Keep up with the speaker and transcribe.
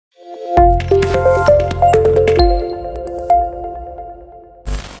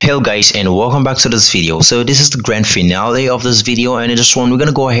Hello guys, and welcome back to this video. So this is the grand finale of this video, and in this one we're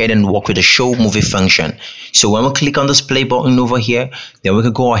gonna go ahead and work with the show movie function. So when we click on this play button over here, then we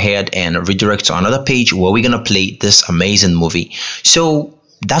can go ahead and redirect to another page where we're gonna play this amazing movie. So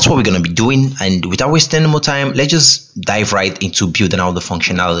that's what we're gonna be doing, and without wasting any more time, let's just dive right into building out the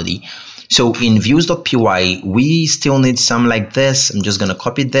functionality. So in views.py, we still need some like this. I'm just gonna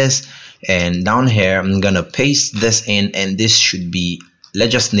copy this, and down here I'm gonna paste this in, and this should be,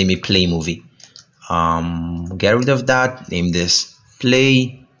 let's just name it play movie. Get rid of that, name this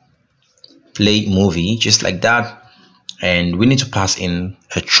play movie, just like that. And we need to pass in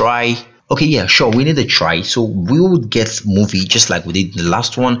a try. Okay, yeah, sure, we need a try. So we would get movie just like we did the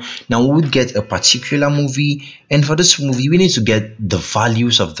last one. Now we would get a particular movie, and for this movie we need to get the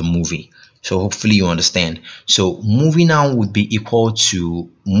values of the movie. So hopefully you understand. So movie now would be equal to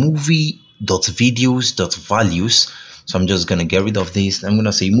movie.videos.values. So I'm just gonna get rid of this. I'm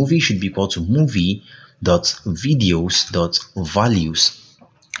gonna say movie should be equal to movie.videos.values.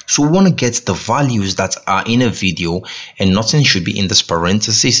 So we want to get the values that are in a video, and nothing should be in this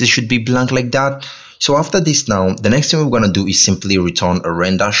parentheses. It should be blank like that. So after this, now the next thing we're gonna do is simply return a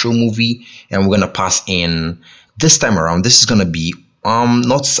render show movie, and we're gonna pass in, this time around this is gonna be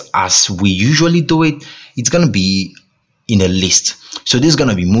not as we usually do it. It's gonna be in a list. So this is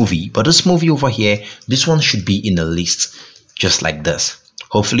gonna be movie, but this movie over here, this one should be in a list, just like this.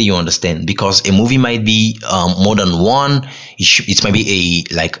 Hopefully you understand, because a movie might be more than one. It might be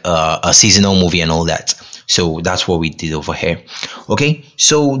a seasonal movie and all that. So that's what we did over here. Okay,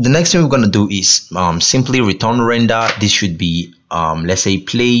 so the next thing we're gonna do is simply return render. This should be let's say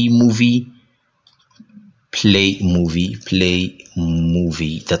play movie.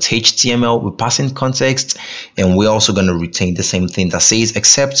 That's HTML. We pass in context, and we're also going to retain the same thing that says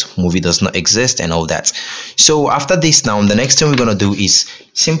except movie does not exist and all that. So after this, now the next thing we're going to do is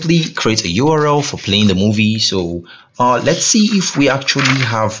simply create a URL for playing the movie. So let's see if we actually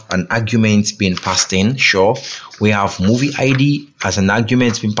have an argument being passed in. Sure, we have movie ID as an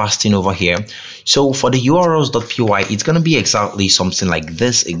argument being passed in over here. So for the urls.py, it's going to be exactly something like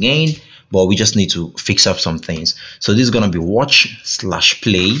this again, but we just need to fix up some things. So this is going to be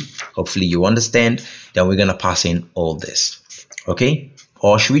watch/play. Hopefully you understand. Then we're going to pass in all this. Okay,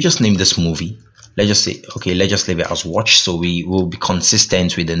 or should we just name this movie? Let's just say, okay, let's just leave it as watch, so we will be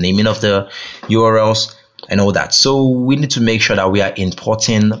consistent with the naming of the URLs and all that. So we need to make sure that we are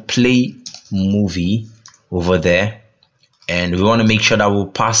importing play movie over there, and we want to make sure that we'll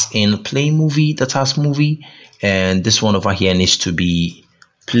pass in play movie that has movie, and this one over here needs to be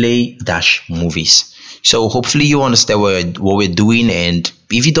play-movies. So hopefully you understand what we're doing, and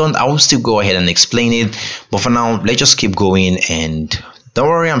if you don't, I will still go ahead and explain it, but for now let's just keep going. And don't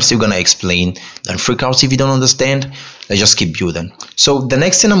worry, I'm still gonna explain. Don't freak out if you don't understand. Let's just keep building. So the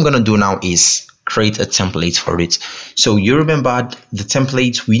next thing I'm gonna do now is create a template for it. So you remember the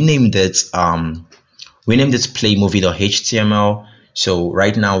template, we named it playmovie.html. so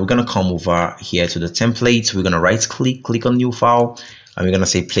right now we're gonna come over here to the template. We're gonna right click on new file, and we're gonna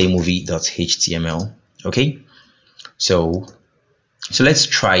say playmovie.html. Okay, so let's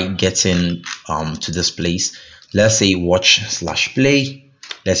try getting to this place. Let's say watch/play.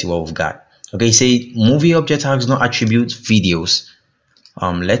 Let's see what we've got. Okay, say movie object has no attribute videos.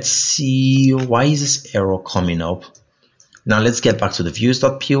 Let's see, why is this error coming up? Now let's get back to the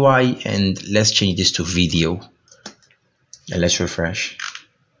views.py, and let's change this to video, and let's refresh.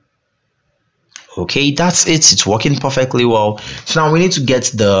 Okay, that's it. It's working perfectly well. So now we need to get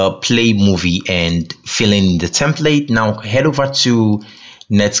the play movie and fill in the template. Now head over to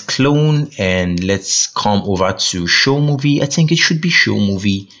net clone, and let's come over to show movie. I think it should be show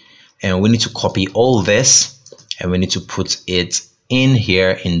movie, and we need to copy all this, and we need to put it in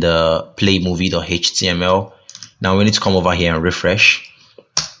here in the playmovie.html. Now we need to come over here and refresh,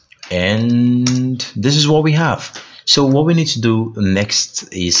 and this is what we have. So what we need to do next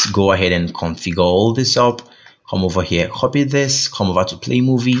is go ahead and configure all this up. Come over here, copy this, come over to play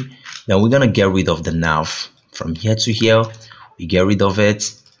movie. Then we're gonna get rid of the nav from here to here. We get rid of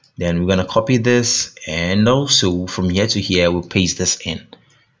it. Then we're gonna copy this, and also from here to here we'll paste this in,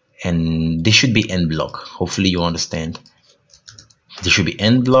 and this should be end block. Hopefully you understand. This should be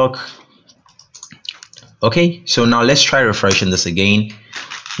end block. Okay, so now let's try refreshing this again.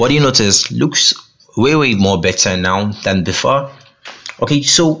 What do you notice? Looks way more better now than before. Okay,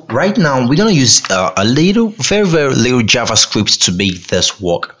 so right now we're gonna use a little, very little JavaScript to make this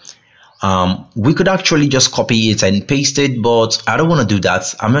work. We could actually just copy it and paste it, but I don't want to do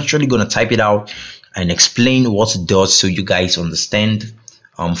that. I'm actually going to type it out and explain what it does, so you guys understand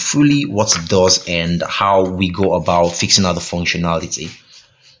fully what it does and how we go about fixing out the functionality.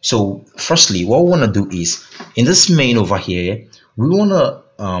 So firstly, what we want to do is in this main over here, we want to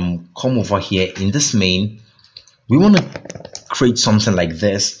come over here in this main. We want to create something like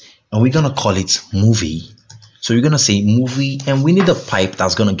this, and we're gonna call it movie. So we're gonna say movie, and we need a pipe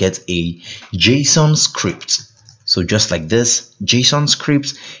that's gonna get a JSON script. So just like this, JSON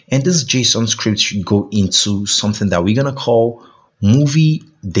script, and this JSON script should go into something that we're gonna call movie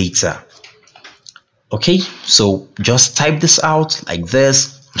data. Okay, so just type this out like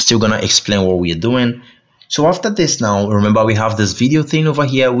this. I'm still gonna explain what we are doing. So after this, now remember we have this video thing over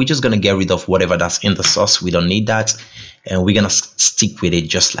here. We're just gonna get rid of whatever that's in the source. We don't need that, and we're gonna stick with it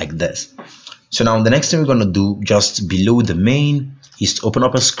just like this. So now the next thing we're gonna do just below the main is to open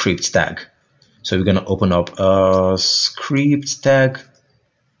up a script tag. So we're gonna open up a script tag,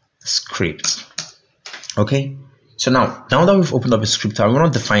 script. Okay, so now that we've opened up a script tag, we're gonna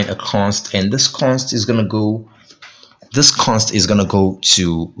define a const, and this const is gonna go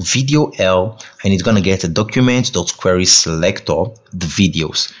to video L, and it's gonna get a document.query selector, the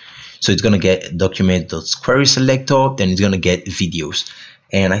videos. So it's gonna get document.query selector, then it's gonna get videos,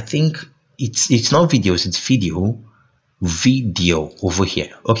 and I think it's not videos, it's video over here.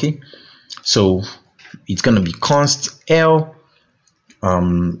 Okay, so it's gonna be const L,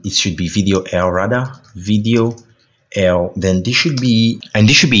 it should be video L rather, video L, then this should be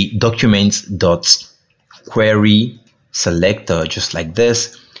document.query selector, just like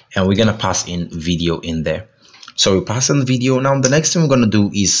this, and we're gonna pass in video in there. So we pass in the video. Now the next thing we're gonna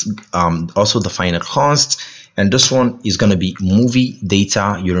do is also define a const, and this one is gonna be movie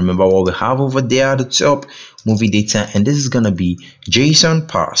data. You remember what we have over there at the top, movie data, and this is gonna be JSON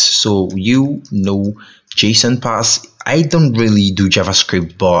parse. So you know JSON parse. I don't really do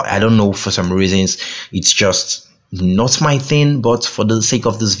JavaScript, but I don't know, for some reasons it's just not my thing. But for the sake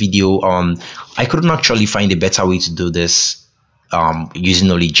of this video, I couldn't actually find a better way to do this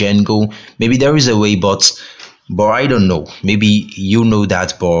using only Django. Maybe there is a way, but I don't know. Maybe you know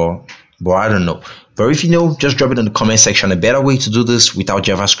that, but I don't know. But if you know, just drop it in the comment section, a better way to do this without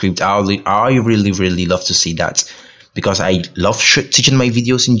JavaScript. I really love to see that, because I love teaching my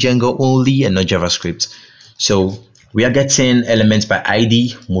videos in Django only and not JavaScript. So we are getting elements by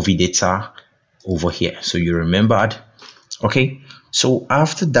ID, movie data over here, so you remembered. Okay, so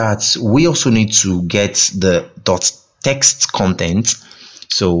after that we also need to get the .text content.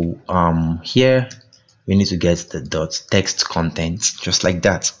 So here we need to get the .text content, just like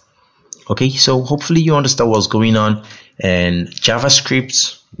that. Okay, so hopefully you understand what's going on. And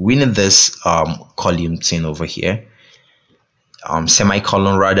JavaScript, we need this column thing over here,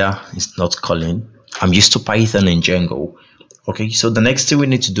 semicolon rather, it's not colon. I'm used to Python and Django. Okay, so the next thing we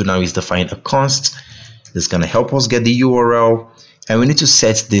need to do now is define a const that's gonna help us get the URL, and we need to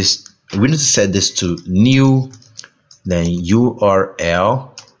set this. We need to set this to new, then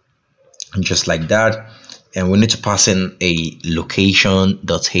URL, just like that, and we need to pass in a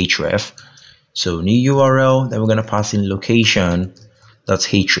location.href. So new URL, then we're gonna pass in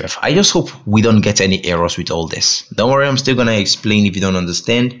location.href. I just hope we don't get any errors with all this. Don't worry, I'm still gonna explain if you don't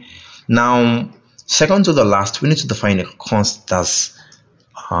understand. Now, second to the last, we need to define a const that's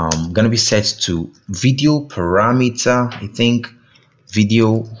gonna be set to video parameter. I think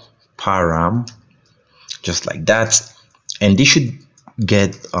video param, just like that, and this should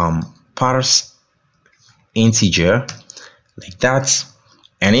get parse integer, like that.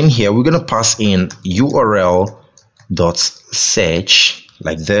 And in here we're gonna pass in URL dot search,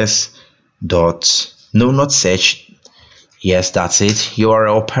 like this, not search, yes, that's it,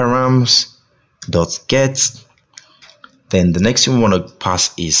 URL params dot get. Then the next thing we want to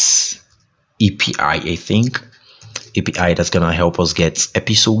pass is API. I think API that's gonna help us get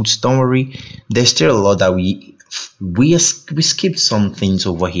episodes. Don't worry, there's still a lot that we skipped some things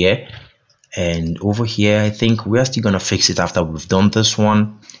over here, and over here I think we are still gonna fix it after we've done this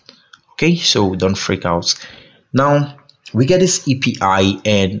one. Okay, so don't freak out. Now we get this API,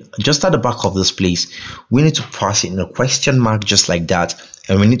 and just at the back of this place we need to pass in a question mark, just like that,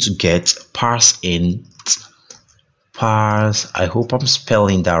 and we need to get parse int, I hope I'm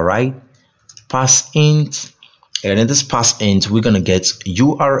spelling that right, parse int, and in this parse int we're gonna get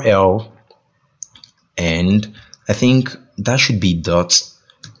URL, and I think that should be dot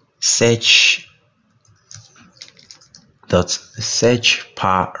search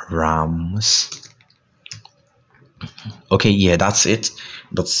params. Okay, yeah, that's it.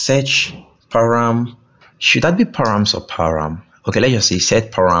 Dot search param. Should that be params or param? Okay, let's just say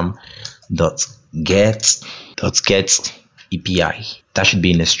set param dot get API. That should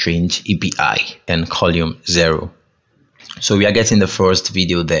be in a string API and column 0. So we are getting the first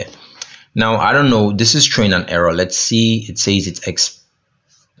video there. Now I don't know, this is showing an error. Let's see, it says it's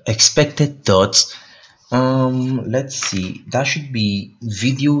expected dots. Let's see, that should be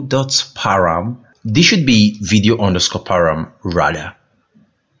video dots param. This should be video underscore param rather.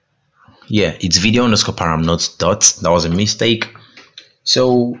 Yeah, it's video underscore param, not dots. That was a mistake.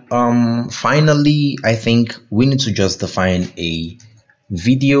 So finally, I think we need to just define a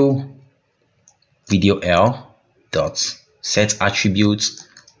video L dot set attributes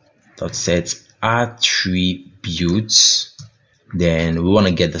dot set attributes. Then we want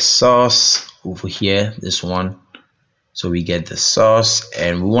to get the source over here, this one. So we get the source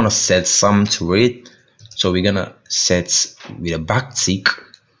and we want to set some to it. So we're gonna set with a backtick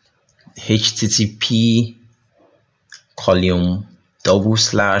http column /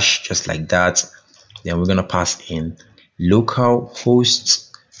 just like that. Then we're gonna pass in local host.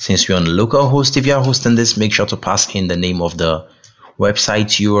 Since we're on the local host, if you are hosting this, make sure to pass in the name of the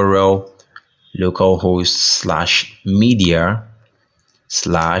website URL, localhost /media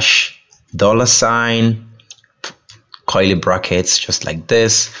 /$ curly brackets, just like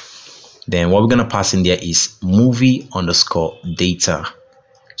this. Then what we're gonna pass in there is movie underscore data.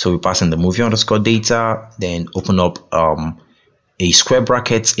 So we pass in the movie underscore data, then open up a square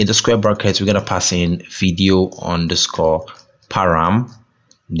bracket. In the square brackets, we're gonna pass in video underscore param.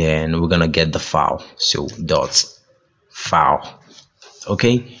 Then we're gonna get the file. So dot file.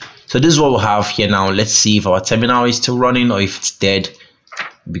 Okay, so this is what we'll have here now. Let's see if our terminal is still running or if it's dead,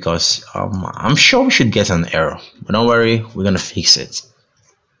 because I'm sure we should get an error, but don't worry, we're gonna fix it.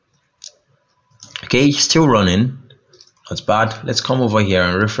 Okay, still running, not bad. Let's come over here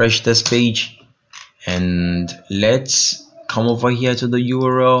and refresh this page, and let's come over here to the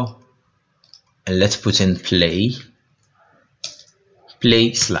URL and let's put in play /.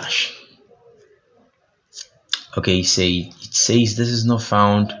 Okay, it says this is not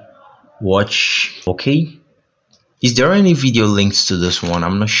found. Watch. Okay, is there any video links to this one?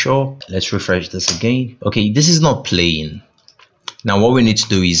 I'm not sure. Let's refresh this again. Okay, this is not playing. Now what we need to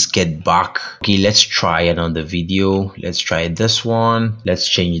do is get back. Okay, let's try another video. Let's try this one. Let's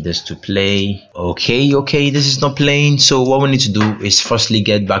change this to play. Okay, this is not playing. So what we need to do is firstly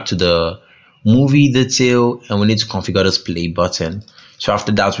get back to the movie detail, and we need to configure this play button. So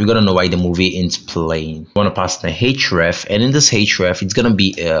after that, we're gonna know why the movie isn't playing. We wanna pass the href, and in this href, it's gonna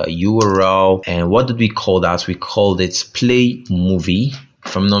be a URL. And what did we call that? We called it play movie,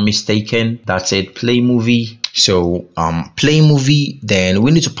 if I'm not mistaken. That's it, play movie. So play movie. Then we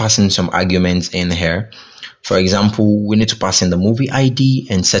need to pass in some arguments in here. For example, we need to pass in the movie ID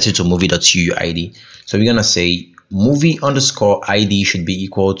and set it to movie.uuid. So we're gonna say movie underscore ID should be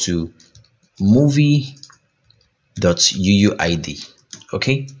equal to movie.uuid.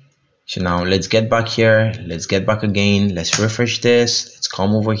 Okay, so now let's get back here. Let's get back again. Let's refresh this. Let's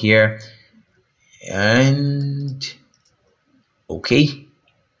come over here, and okay,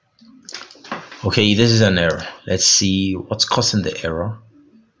 this is an error. Let's see what's causing the error.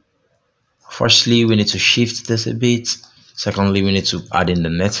 Firstly, we need to shift this a bit. Secondly, we need to add in the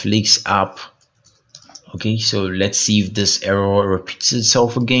Netflix app. Okay, so let's see if this error repeats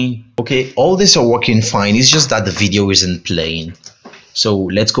itself again. Okay, all these are working fine. It's just that the video isn't playing. So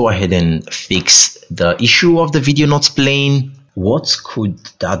let's go ahead and fix the issue of the video not playing. What could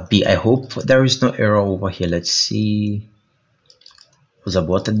that be? I hope there is no error over here. Let's see. Was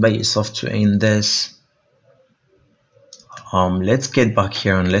aborted by a software in this. Let's get back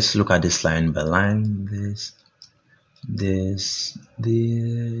here and let's look at this line by line. This.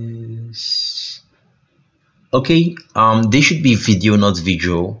 Okay, this should be video, not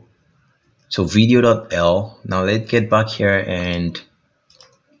visual. So video.l. Now let's get back here and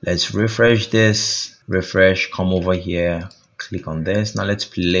let's refresh this. Refresh, come over here, click on this. Now let's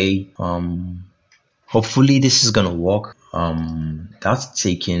play. Hopefully this is gonna work. That's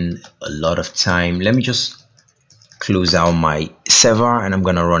taking a lot of time. Let me just close out my server and I'm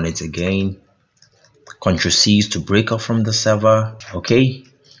gonna run it again. Ctrl+C is to break off from the server. Okay,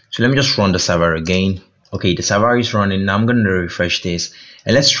 so let me just run the server again. Okay, the server is running. Now I'm gonna refresh this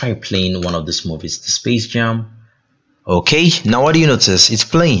and let's try playing one of these movies, the Space Jam. Okay, now what do you notice? It's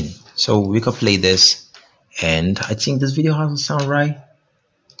playing. So we can play this, and I think this video has no sound, right?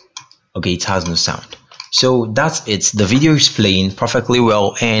 Okay, it has no sound. So that's it. The video is playing perfectly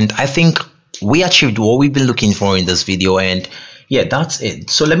well, and I think we achieved what we've been looking for in this video. And yeah, that's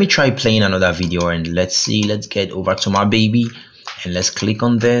it. So let me try playing another video and let's see. Let's get over to my baby and let's click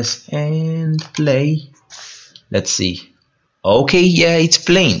on this and play. Let's see. Okay, yeah, it's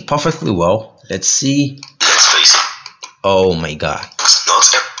playing perfectly well. Let's see. Let's face it. Oh my god.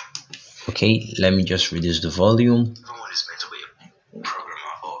 Not okay, let me just reduce the volume. everyone is meant to be a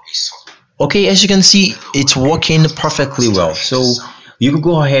programmer or a software. Okay, as you can see, it's working perfectly well. So you could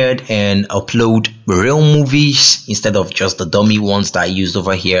go ahead and upload real movies instead of just the dummy ones that I used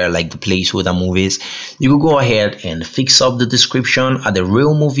over here, like the placeholder movies. You could go ahead and fix up the description, add a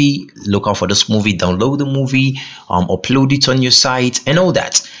real movie, look out for this movie, download the movie, upload it on your site and all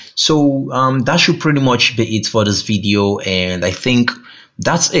that. So that should pretty much be it for this video, and I think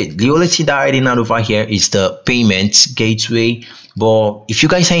that's it. The only thing that I didn't add over here is the payment gateway, but if you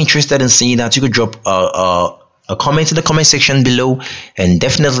guys are interested in seeing that, you could drop a comment in the comment section below, and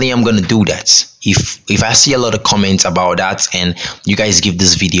definitely I'm gonna do that. If I see a lot of comments about that and you guys give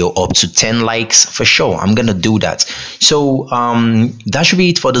this video up to 10 likes, for sure I'm gonna do that. So that should be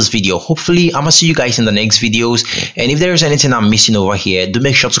it for this video. Hopefully I'm gonna see you guys in the next videos, and if there is anything I'm missing over here, do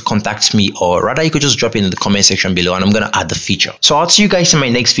make sure to contact me, or rather you could just drop it in the comment section below and I'm gonna add the feature. So I'll see you guys in my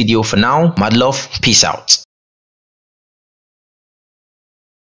next video. For now, mad love, peace out.